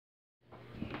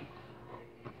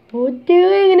What do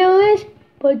you know is?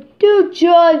 But do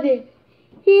Jordan.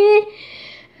 He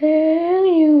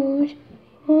use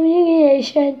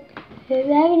communication.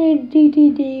 And I'm going to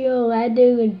do the or I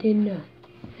don't know.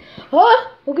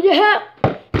 Oh, look at your hat.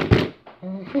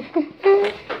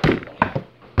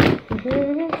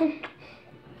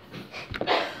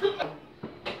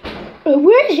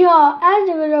 Where's your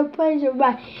answer to place of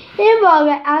right?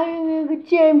 Involving I'm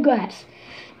gym class.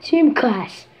 Gym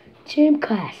class. Gym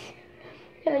class.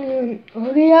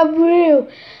 Okay, I'm real.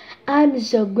 I'm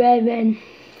so glad, man.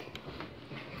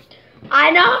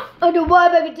 I know. On the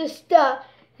one I just stop.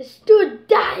 I still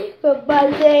dying for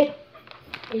Monday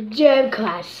in gym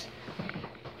class.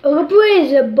 I'm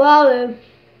playing the ball.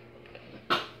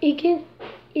 You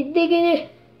think it?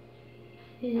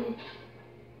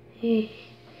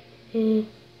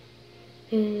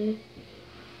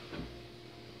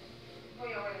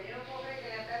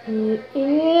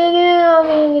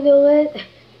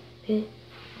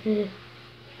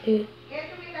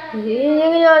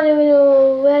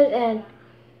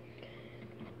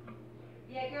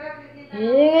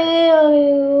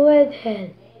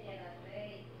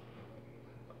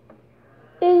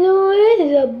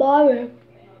 It's a ballroom.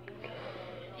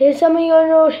 Here's some of your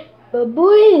notes. A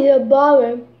boy is a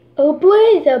ballroom. A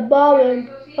boy is a ballroom.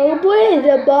 A boy is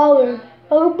a ballroom.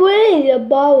 A boy is a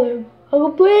ballroom. A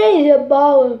boy is a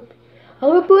ballroom.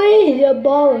 A boy is a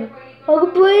ballroom. A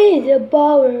boy is a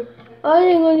ballroom. I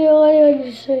think I'm going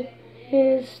to say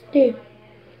is Steve.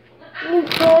 You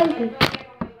can't.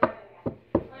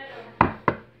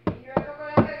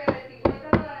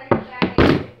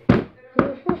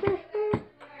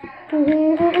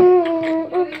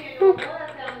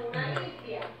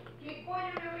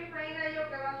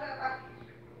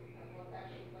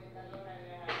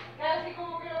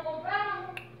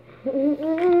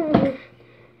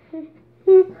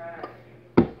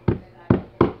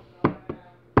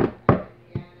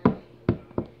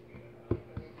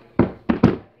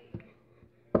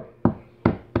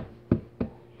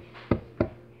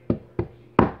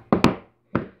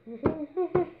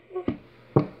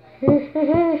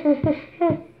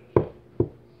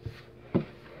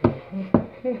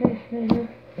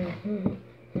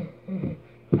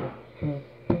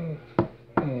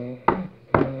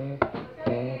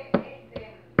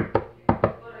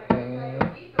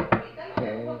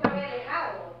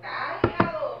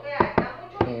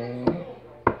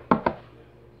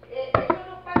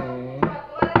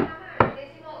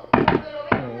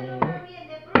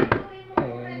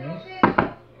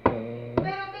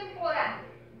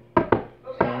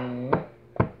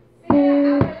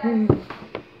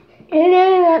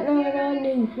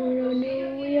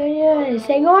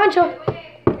 Say Giorgio.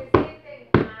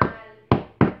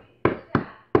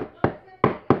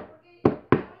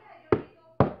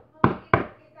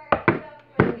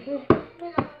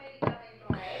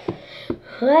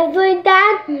 Let's do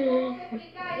that.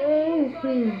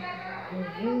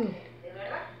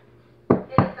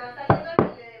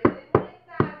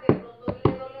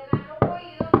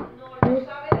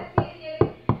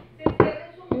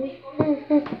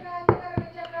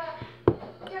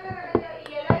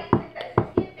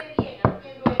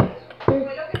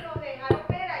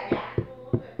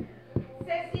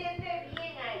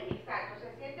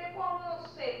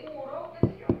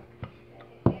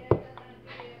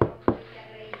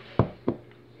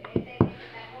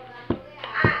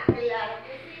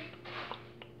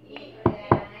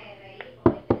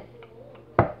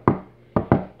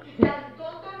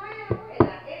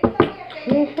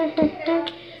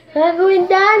 Let's do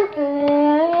that.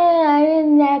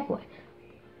 That way.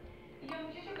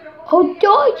 Oh,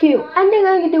 told you. I think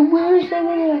I get the weirdest thing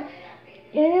anyway.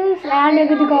 Yes, I'm going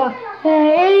to go.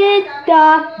 Hit the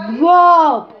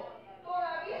rope.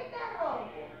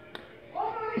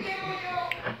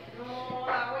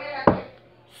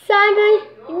 Simon,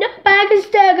 no back is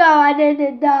still go. I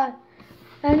did that.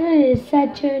 I did it.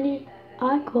 Said journey.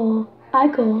 I go.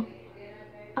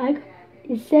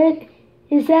 It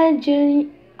said journey.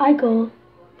 I go.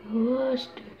 Lost.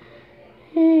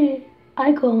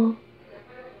 I go.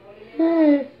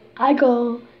 I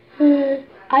go.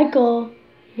 I go.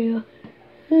 Yeah.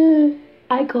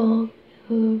 I go.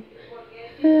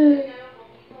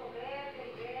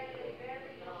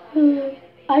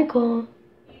 I go.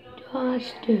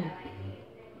 Lost.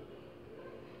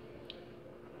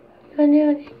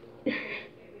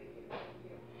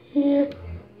 Yeah.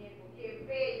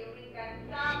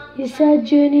 He said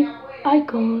journey. I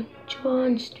go.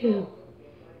 John's too.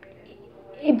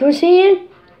 He proceeded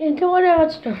into what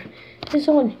else? This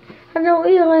one. I don't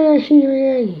even I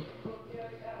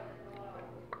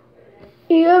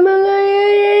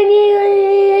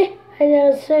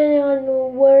don't say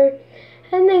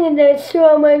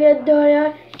Oh my god,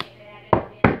 Dora.